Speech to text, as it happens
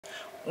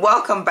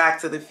Welcome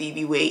back to the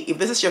Phoebe Way. If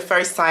this is your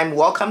first time,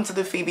 welcome to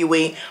the Phoebe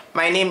Way.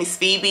 My name is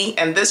Phoebe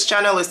and this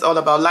channel is all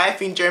about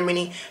life in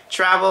Germany,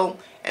 travel,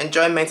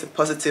 enjoyment and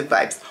positive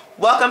vibes.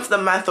 Welcome to the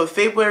month of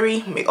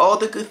February. May all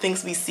the good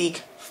things we seek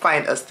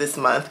find us this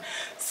month.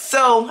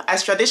 So,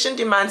 as tradition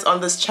demands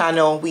on this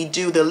channel, we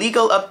do the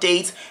legal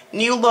updates,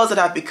 new laws that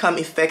have become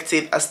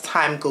effective as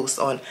time goes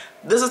on.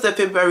 This is the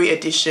February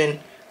edition.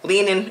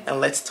 Lean in and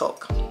let's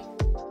talk.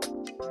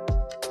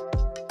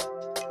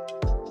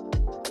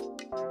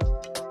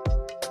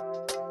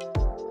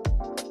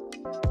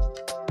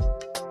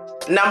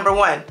 Number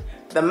one,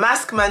 the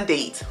mask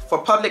mandate for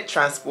public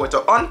transport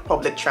or on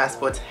public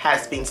transport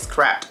has been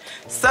scrapped.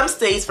 Some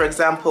states, for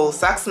example,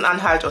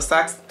 Saxony-Anhalt or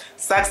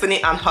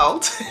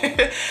Saxony-Anhalt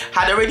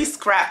had already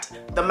scrapped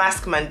the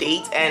mask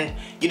mandate and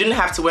you didn't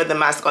have to wear the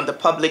mask on the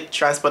public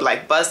transport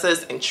like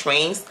buses and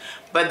trains.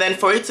 But then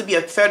for it to be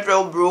a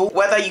federal rule,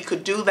 whether you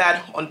could do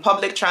that on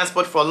public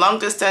transport for a long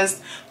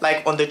distance,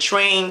 like on the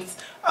trains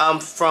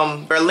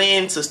from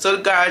Berlin to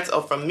Stuttgart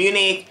or from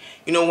Munich,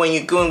 you know, when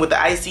you're going with the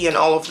IC and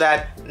all of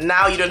that,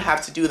 now you don't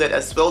have to do that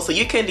as well. So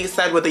you can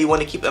decide whether you want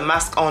to keep a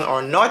mask on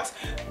or not.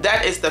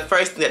 That is the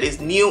first thing that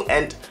is new,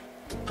 and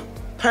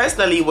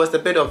personally was a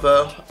bit of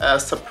a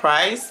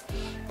surprise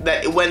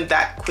that it went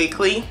that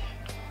quickly,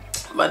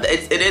 but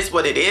it is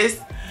what it is.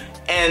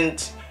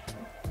 And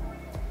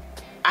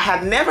I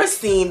had never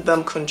seen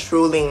them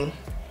controlling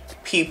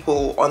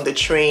people on the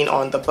train,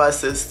 on the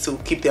buses, to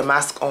keep their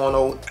mask on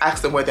or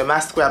ask them where their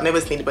mask were. I've never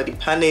seen anybody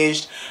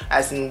punished,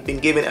 as in been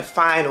given a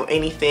fine or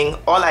anything.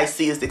 All I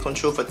see is they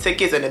control for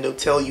tickets and then they'll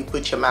tell you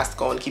put your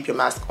mask on, keep your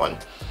mask on.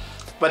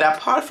 But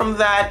apart from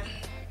that,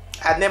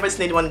 I've never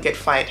seen anyone get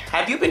fined.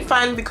 Have you been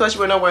fined because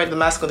you were not wearing the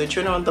mask on the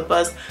train or on the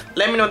bus?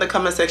 Let me know in the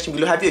comment section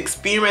below. Have you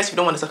experienced? If you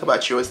don't want to talk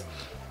about yours,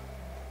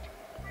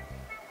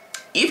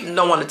 if you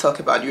don't want to talk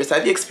about yours,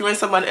 have you experienced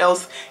someone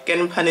else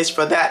getting punished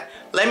for that?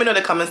 Let me know in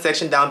the comment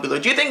section down below.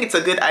 Do you think it's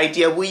a good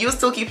idea? Will you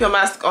still keep your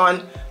mask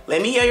on?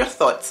 Let me hear your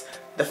thoughts.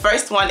 The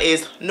first one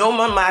is no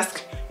more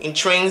mask in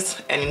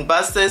trains and in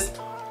buses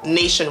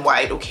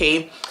nationwide,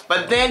 okay?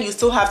 But then you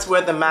still have to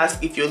wear the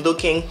mask if you're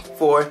looking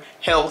for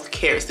health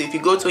care. So if you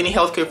go to any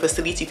healthcare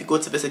facility, if you go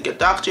to visit your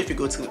doctor, if you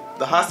go to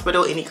the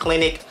hospital, any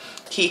clinic,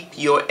 keep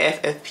your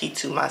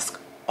FFP2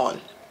 mask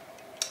on.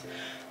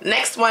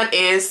 Next one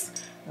is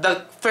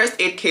the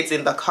first aid kits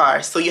in the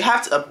car. So you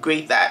have to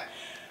upgrade that.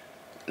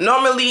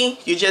 Normally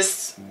you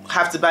just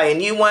have to buy a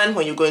new one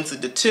when you're going to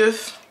the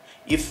tooth.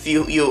 If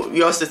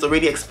yours is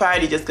already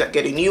expired, you just get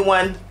a new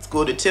one.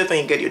 Go to tooth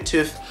and you get your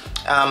tooth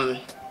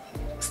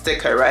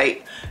sticker.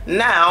 Right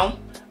now,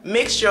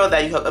 make sure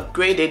that you have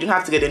upgraded. You don't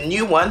have to get a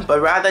new one, but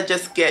rather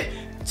just get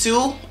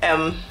two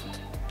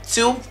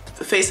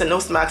face and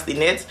nose masks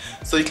in it,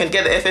 so you can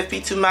get the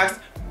FFP2 mask,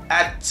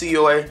 add to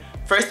your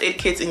first aid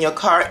kit in your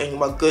car, and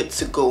you are good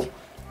to go.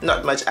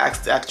 Not much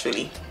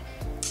actually.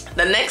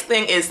 The next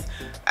thing is,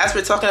 as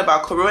we're talking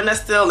about Corona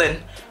still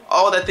and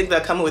all the things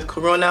that come with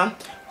Corona,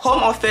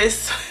 home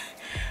office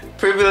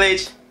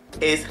privilege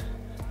is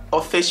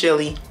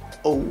officially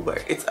over.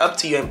 It's up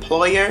to your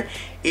employer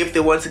if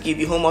they want to give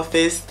you home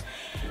office.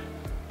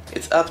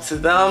 It's up to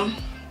them,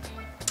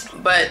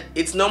 but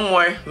it's no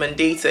more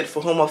mandated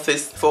for home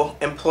office, for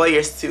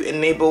employers to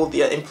enable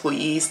their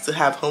employees to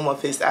have home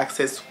office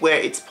access where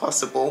it's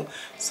possible.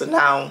 So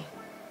now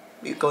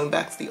you're going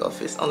back to the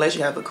office unless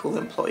you have a cool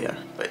employer,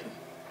 but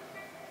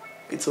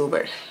it's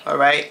over. All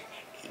right,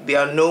 there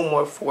are no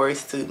more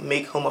forced to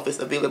make home office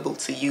available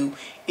to you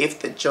if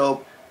the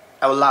job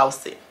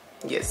allows it.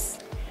 Yes.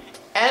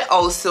 And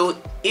also,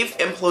 if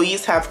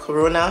employees have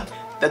Corona,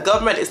 the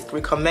government is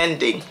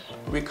recommending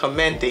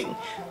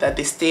that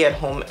they stay at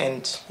home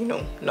and, you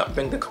know, not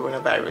bring the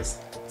coronavirus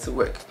to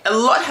work. A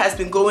lot has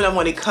been going on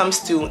when it comes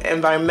to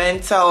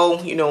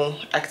environmental, you know,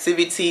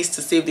 activities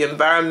to save the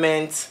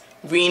environment,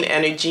 green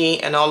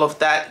energy and all of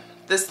that.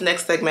 This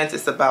next segment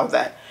is about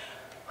that.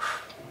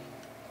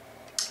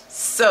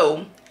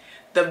 So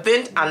the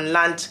Wind and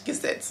Land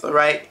Gazette, all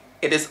right,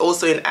 it is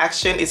also in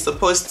action. It's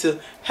supposed to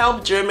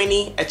help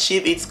Germany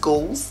achieve its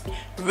goals,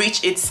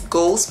 reach its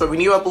goals for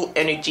renewable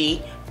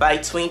energy by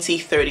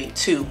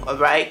 2032, all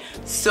right?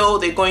 So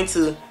they're going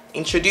to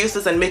introduce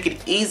this and make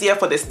it easier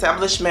for the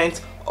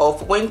establishment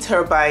of wind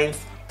turbines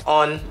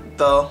on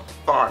the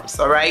farms,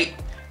 all right?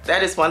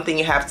 That is one thing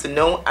you have to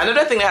know.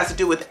 Another thing that has to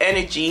do with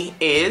energy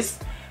is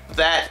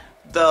that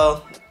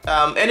the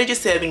energy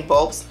saving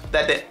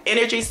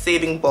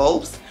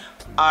bulbs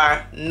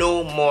are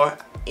no more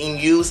in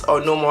use or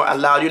no more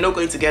allowed. You're not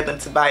going to get them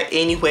to buy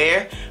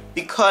anywhere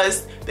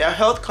because there are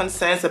health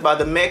concerns about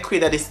the mercury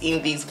that is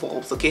in these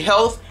bulbs. Okay,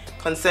 health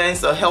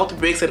concerns or health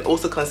breaks, and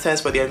also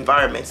concerns for the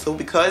environment. So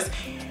because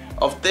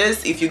of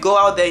this, if you go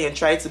out there and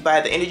try to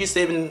buy the energy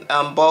saving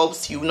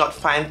bulbs, you will not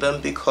find them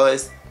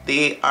because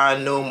they are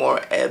no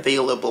more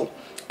available.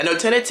 An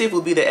alternative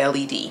will be the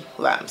LED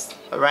lamps.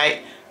 All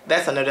right,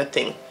 that's another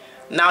thing.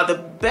 Now the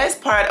best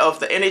part of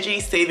the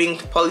energy saving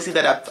policy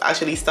that I've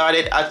actually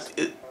started,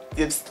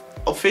 it's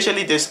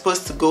officially they're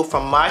supposed to go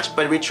from March,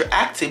 but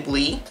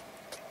retroactively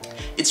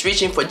it's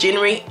reaching for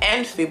January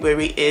and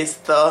February, is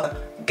the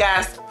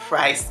gas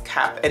price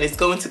cap, and it's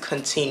going to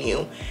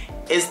continue.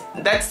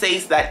 That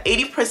says that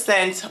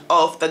 80%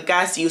 of the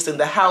gas used in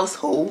the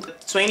household,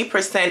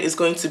 20% is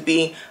going to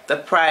be the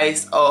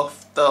price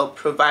of the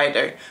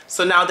provider.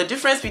 So now the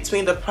difference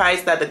between the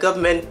price that the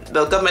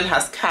government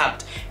has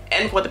capped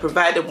and what the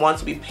provider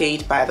wants to be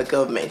paid by the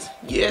government.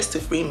 Yes, to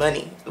free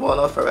money. Well,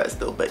 not for us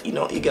though, but you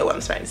know, you get what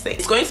I'm trying to say.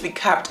 It's going to be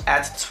capped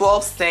at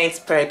 12 cents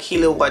per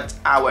kilowatt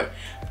hour.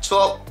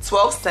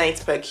 12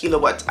 cents per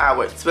kilowatt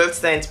hour, 12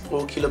 cents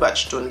per kilowatt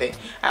stunde.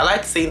 I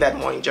like saying that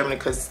more in German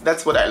because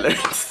that's what I learned.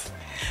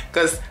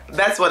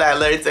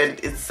 And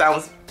it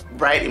sounds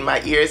right in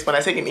my ears. When I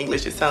say it in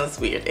English, it sounds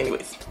weird.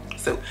 Anyways,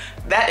 so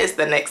that is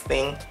the next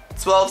thing.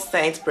 12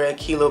 cents per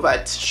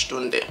kilowatt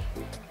stunde.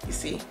 You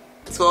see,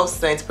 12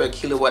 cents per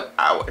kilowatt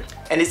hour,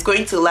 and it's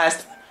going to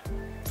last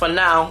for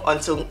now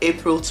until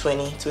April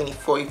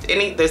 2024.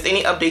 If there's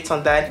any updates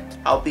on that,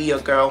 I'll be your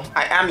girl.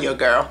 I am your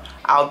girl.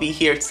 I'll be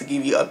here to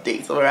give you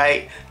updates. All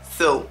right,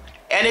 so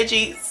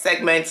energy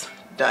segment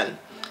done.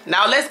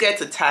 Now let's get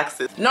to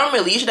taxes.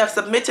 Normally you should have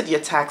submitted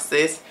your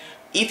taxes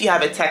if you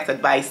have a tax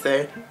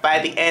advisor by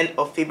the end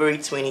of February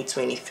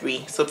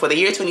 2023. So for the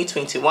year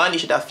 2021, you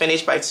should have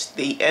finished by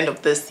the end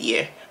of this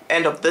year,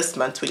 end of this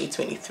month,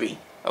 2023.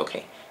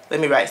 Okay, let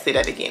me say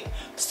that again.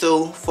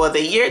 So for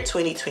the year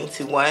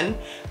 2021,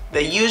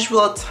 the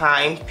usual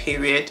time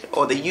period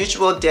or the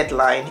usual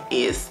deadline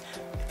is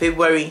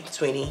February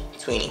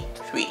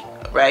 2023,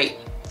 right?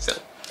 So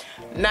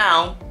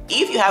now,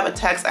 if you have a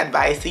tax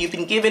advisor, you've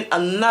been given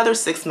another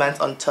 6 months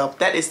on top.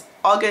 That is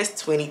August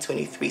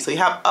 2023. So you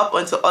have up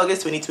until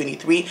August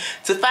 2023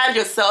 to find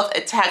yourself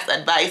a tax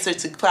advisor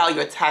to file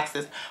your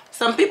taxes.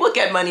 Some people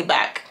get money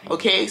back,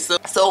 okay? So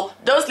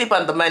don't sleep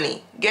on the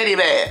money. Get it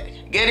back.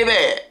 Get it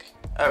back.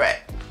 All right,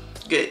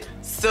 good.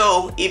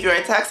 So if you're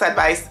a tax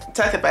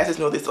advisors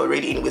know this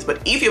already anyways,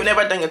 but if you've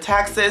never done your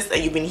taxes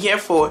and you've been here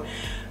for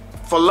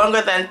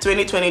longer than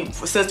 2020,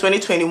 since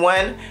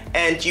 2021,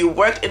 and you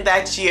worked in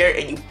that year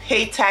and you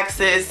paid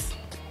taxes,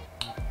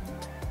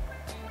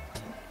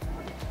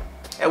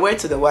 a word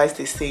to the wise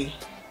they say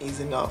is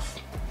enough.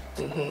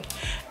 And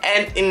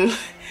in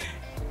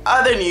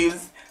other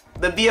news,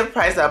 the beer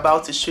prices are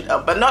about to shoot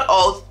up, but not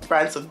all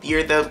brands of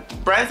beer. The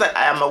brands that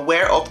I am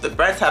aware of, the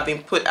brands have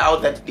been put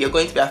out that they're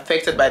going to be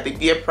affected by the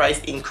beer price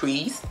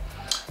increase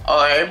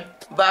are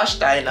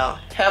Warsteiner,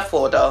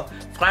 Herforder,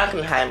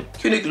 Frankenheim,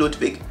 König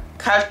Ludwig,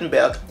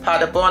 Kaltenberg,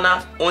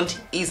 Paderborner und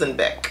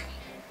Isenbeck.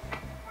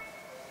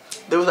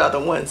 Those are the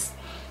ones.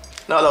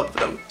 Not all of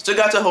them.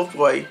 Stuttgarter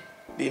Hofbräu.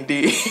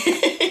 Indeed.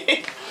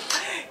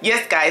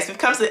 Yes guys, we've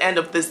come to the end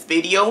of this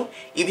video.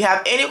 If you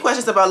have any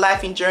questions about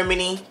life in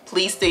Germany,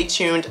 please stay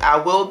tuned. I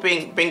will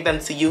bring them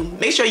to you.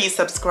 Make sure you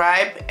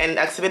subscribe and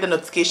activate the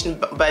notification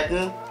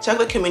button. Check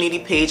the community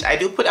page. I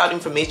do put out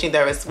information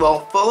there as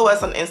well. Follow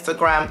us on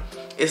Instagram.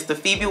 It's the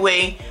Phoebe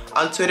Way.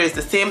 On Twitter, it's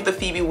the same the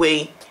Phoebe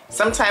Way.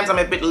 Sometimes I'm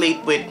a bit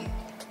late with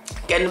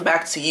getting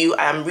back to you.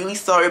 I am really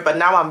sorry, but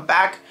now I'm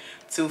back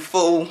to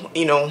full,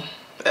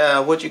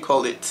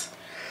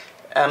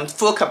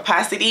 full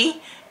capacity.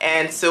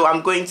 And so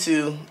I'm going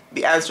to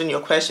be answering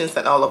your questions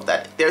and all of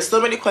that. There's so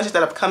many questions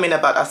that have come in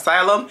about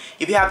asylum.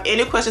 If you have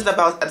any questions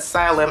about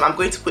asylum, I'm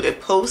going to put a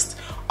post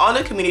on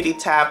the community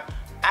tab.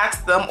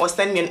 Ask them or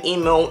send me an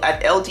email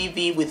at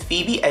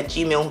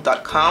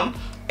ldvwithphoebe@gmail.com,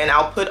 and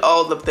I'll put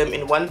all of them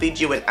in one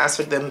video and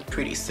answer them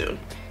pretty soon.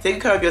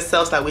 Take care of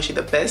yourselves, and I wish you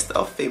the best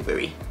of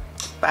February.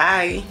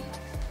 Bye.